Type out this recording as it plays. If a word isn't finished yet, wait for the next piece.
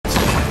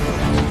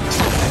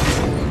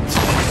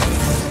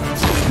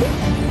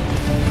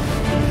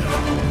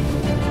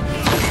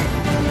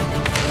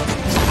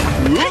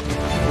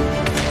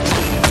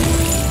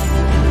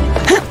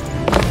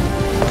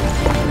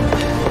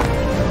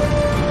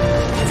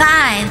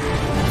5,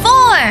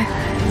 4,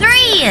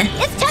 3,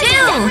 2,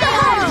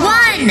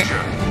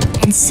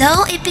 1. And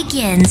so it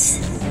begins.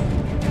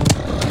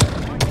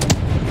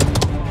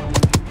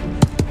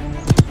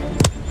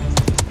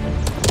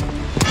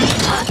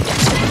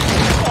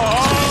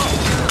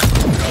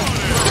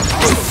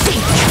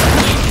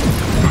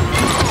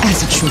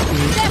 As it should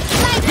be.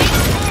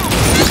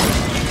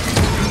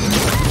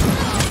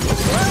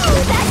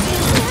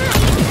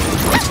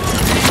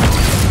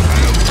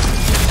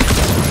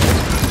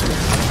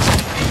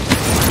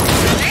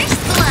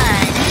 First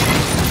blood.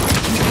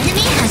 An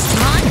enemy has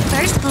drawn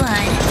first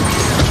blood.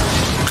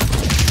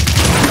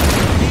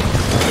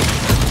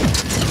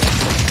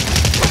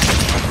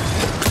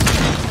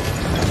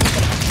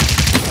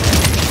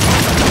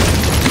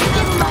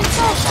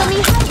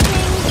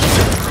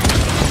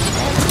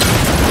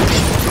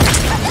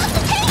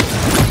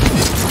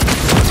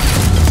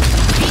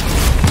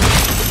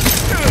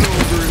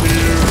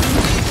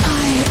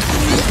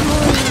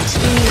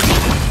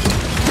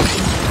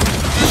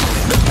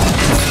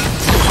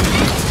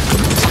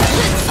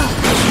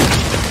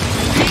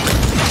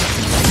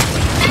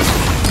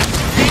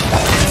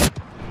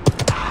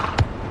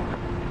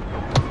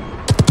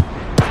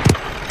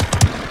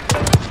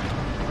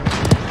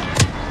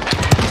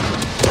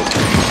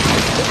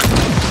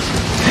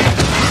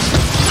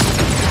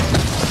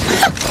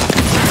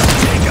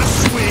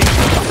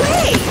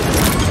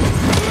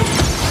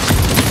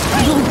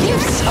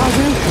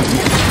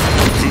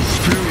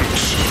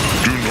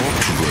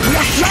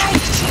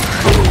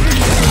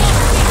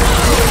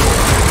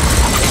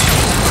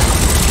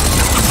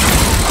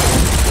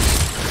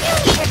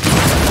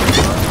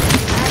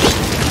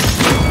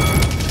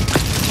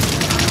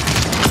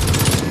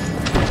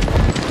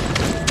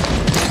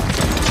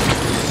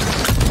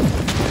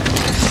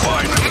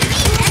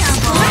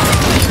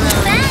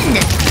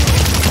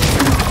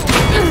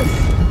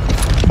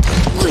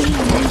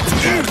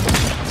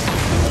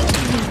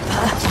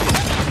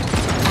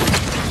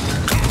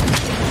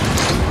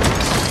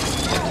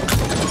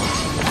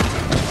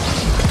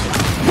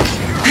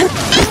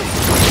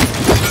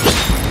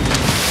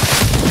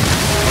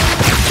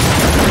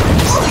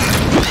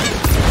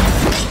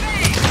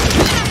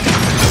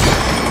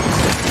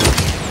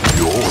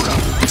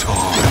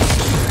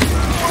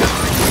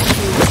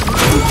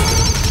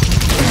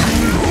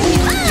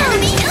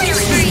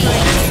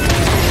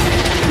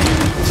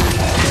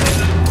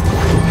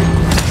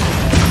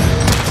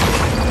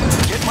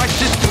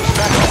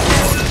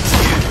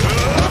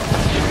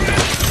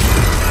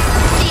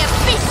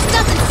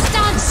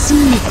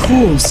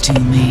 Calls to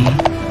me.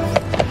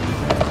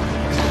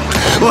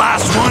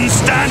 Last one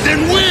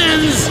standing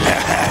wins!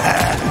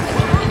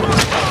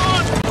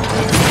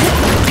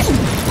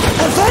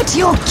 Avert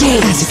your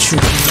gaze! As it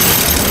should be.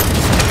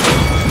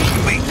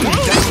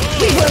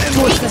 We work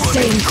towards the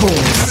same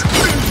cause.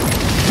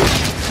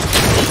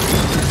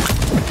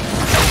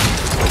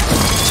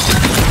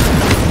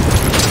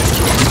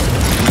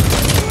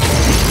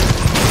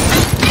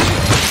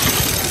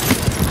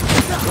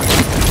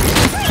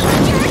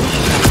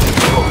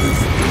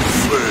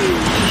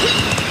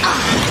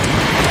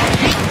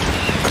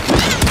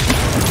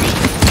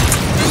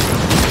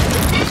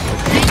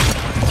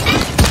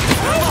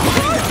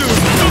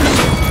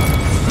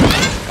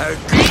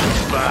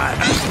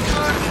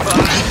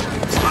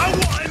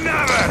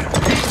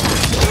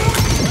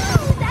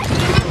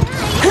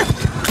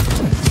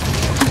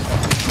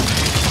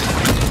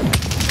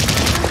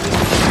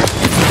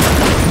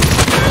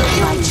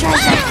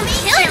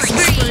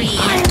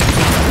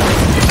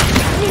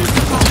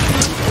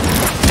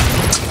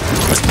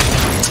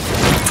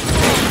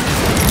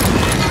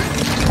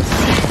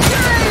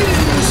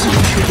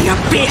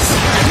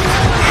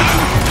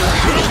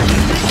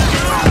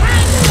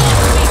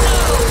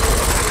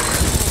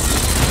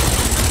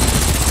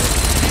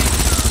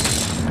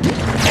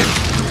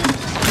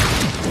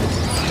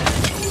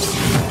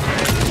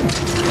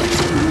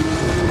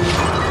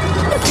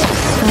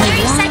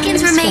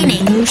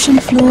 Ocean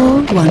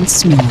floor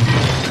once more.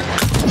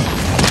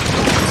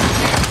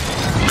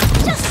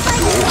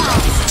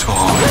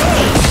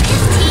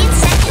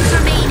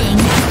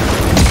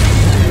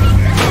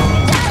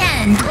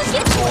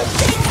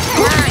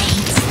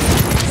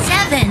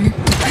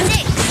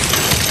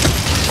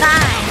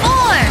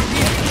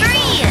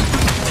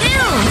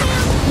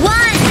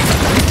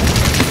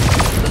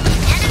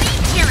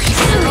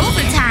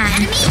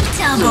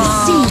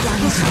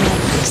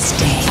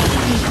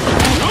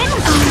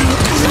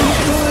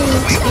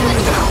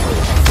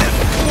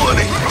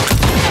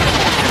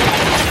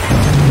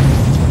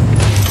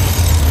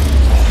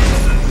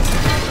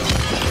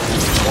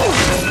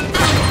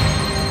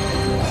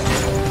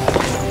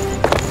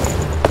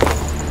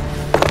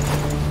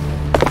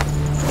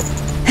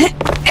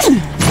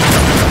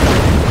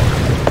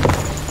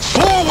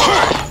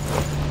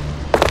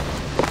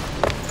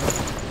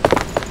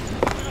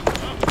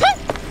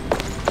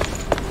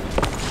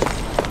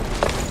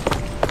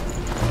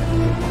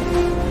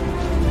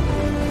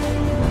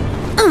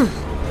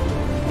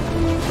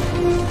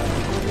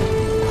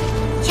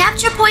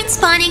 Capture point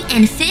spawning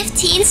in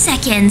 15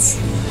 seconds.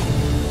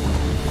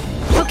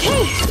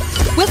 Okay,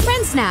 we're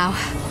friends now.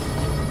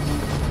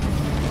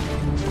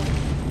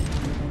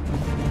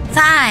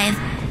 5,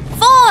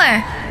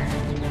 4,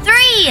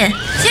 3,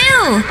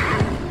 2,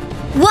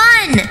 1.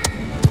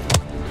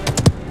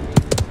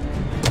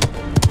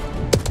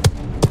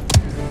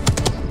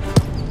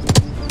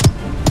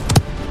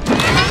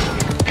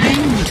 I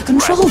need to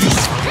control this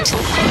fight.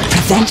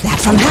 Prevent that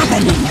from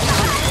happening.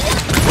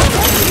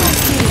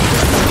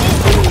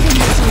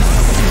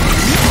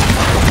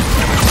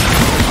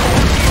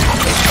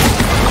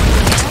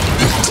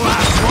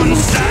 Last one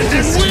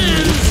standing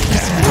wins!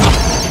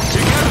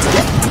 Together,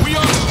 we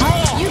are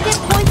strong! You get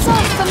points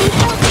off for me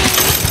helping.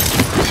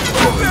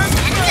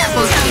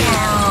 Double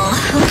kill.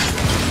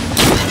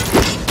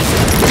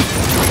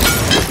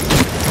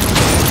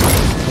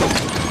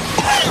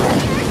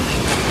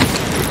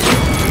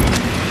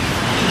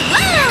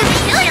 Woo!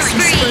 Killing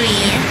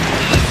spree.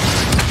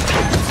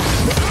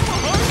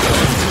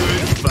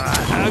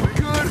 Goodbye,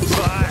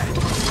 goodbye!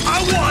 I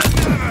won!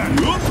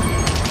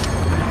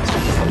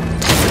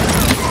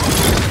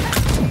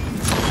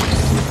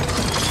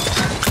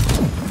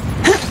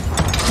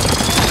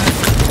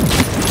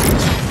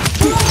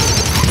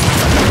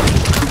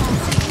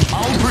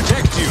 I'll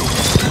protect you!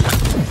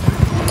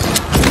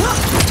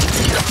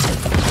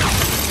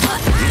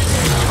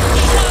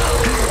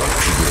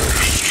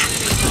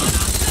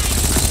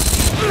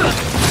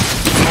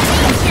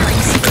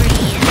 Killing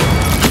spree.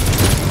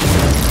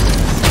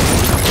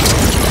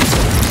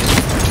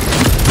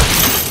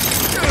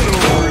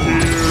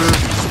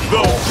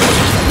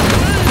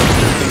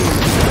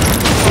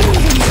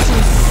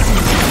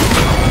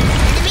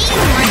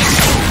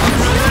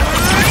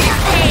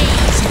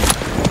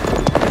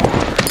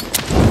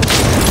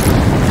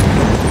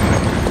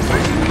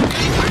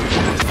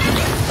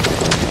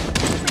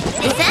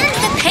 Defend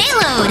the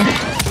payload!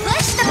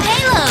 Push the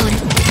payload!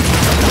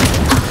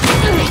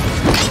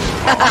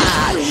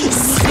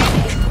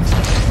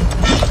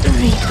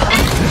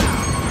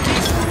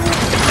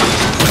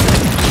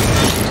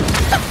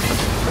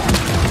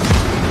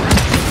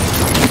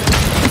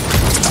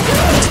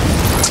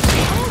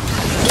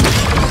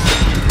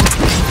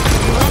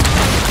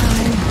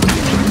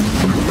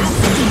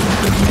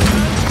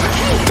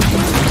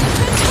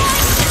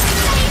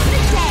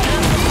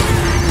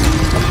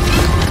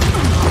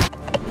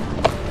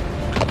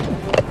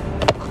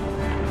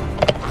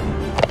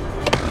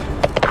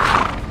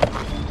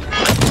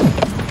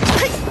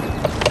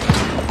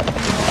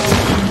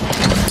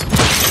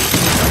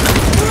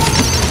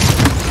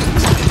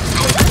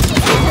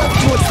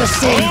 What's the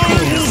same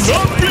cause?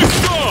 Not be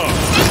stopped!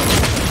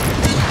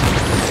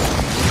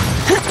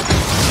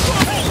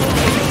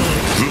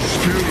 The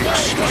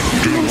spirits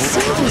do not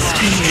Service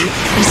to me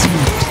is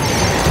not.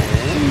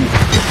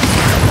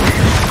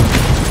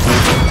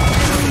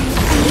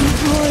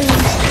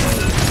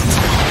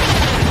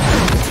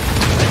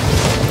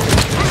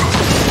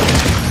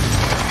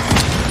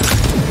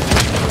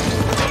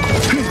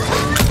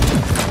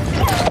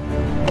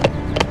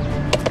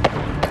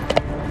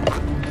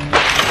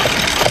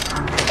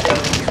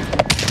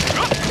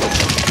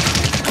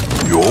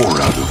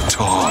 You're out of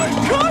time.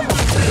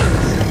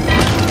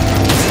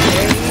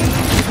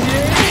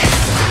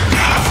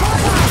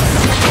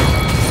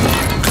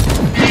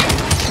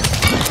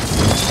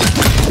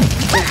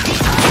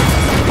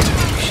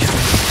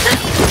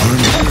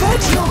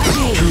 Avert your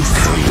case.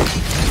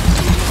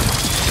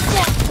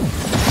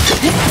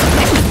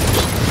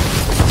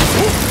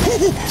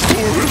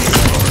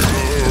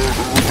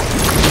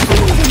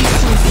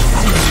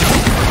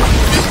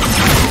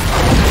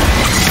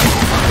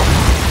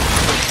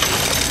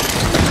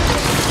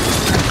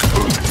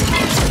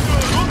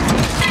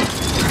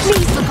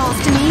 Please look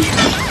after me.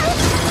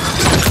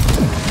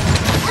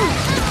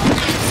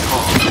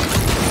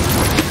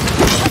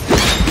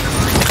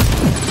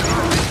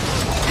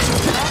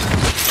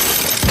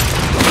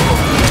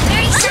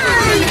 Very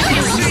soon!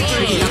 Killing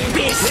spree.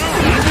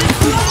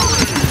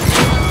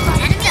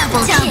 And a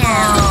double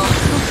kill.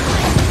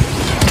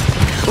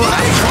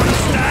 Last one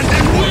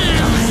standing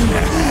wins!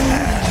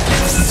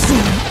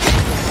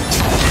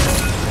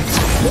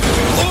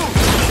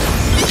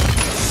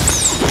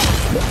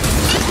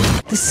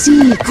 The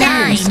sea 9,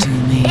 calls to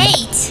me.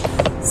 8,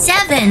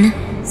 7,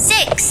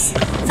 6,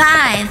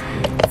 5,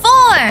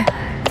 4,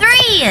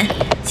 3,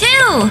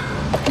 2,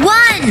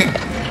 1.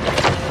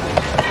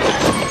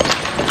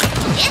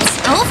 It's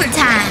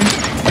overtime.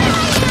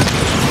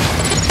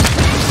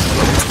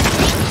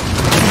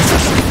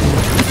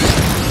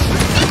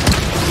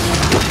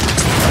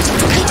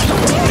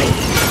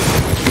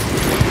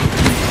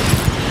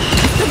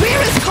 The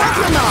rear is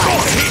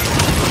compromised.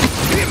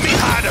 Hit me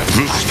harder!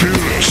 The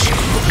spirits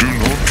do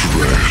not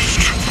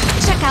rest.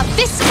 Check out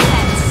this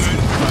defense.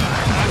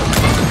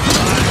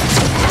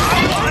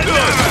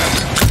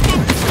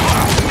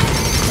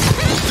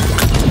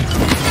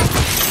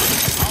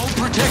 I'll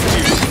protect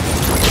you!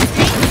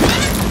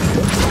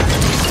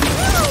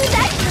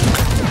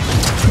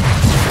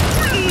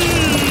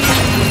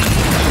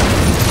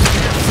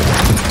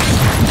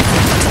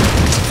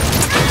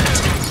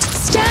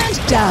 Stand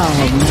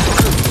down.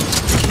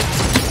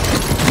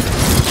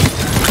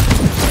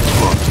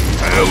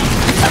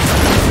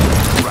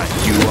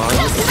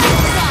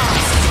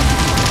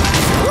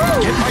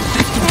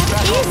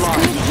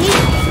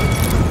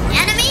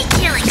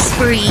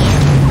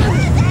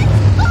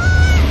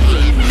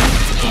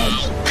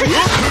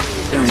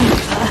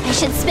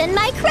 spend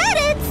my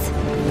credits!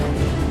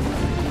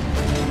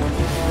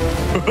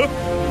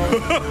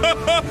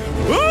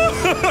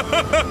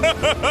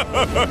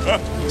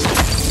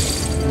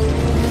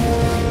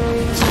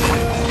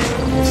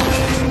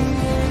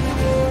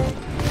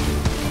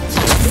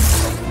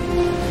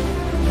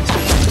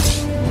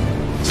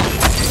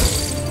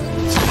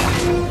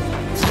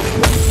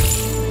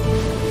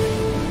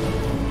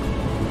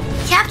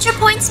 Capture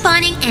point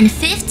spawning in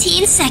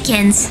 15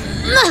 seconds.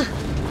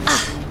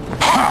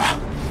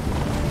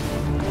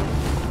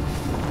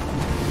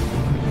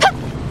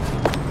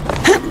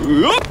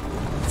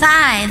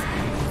 5,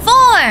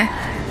 4,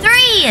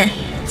 3,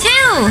 2,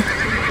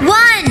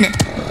 1.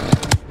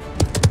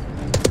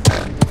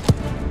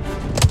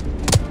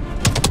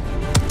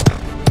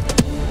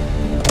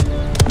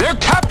 They're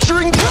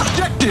capturing the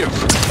objective!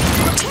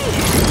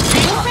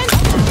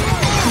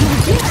 Your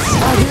gifts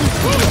are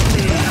your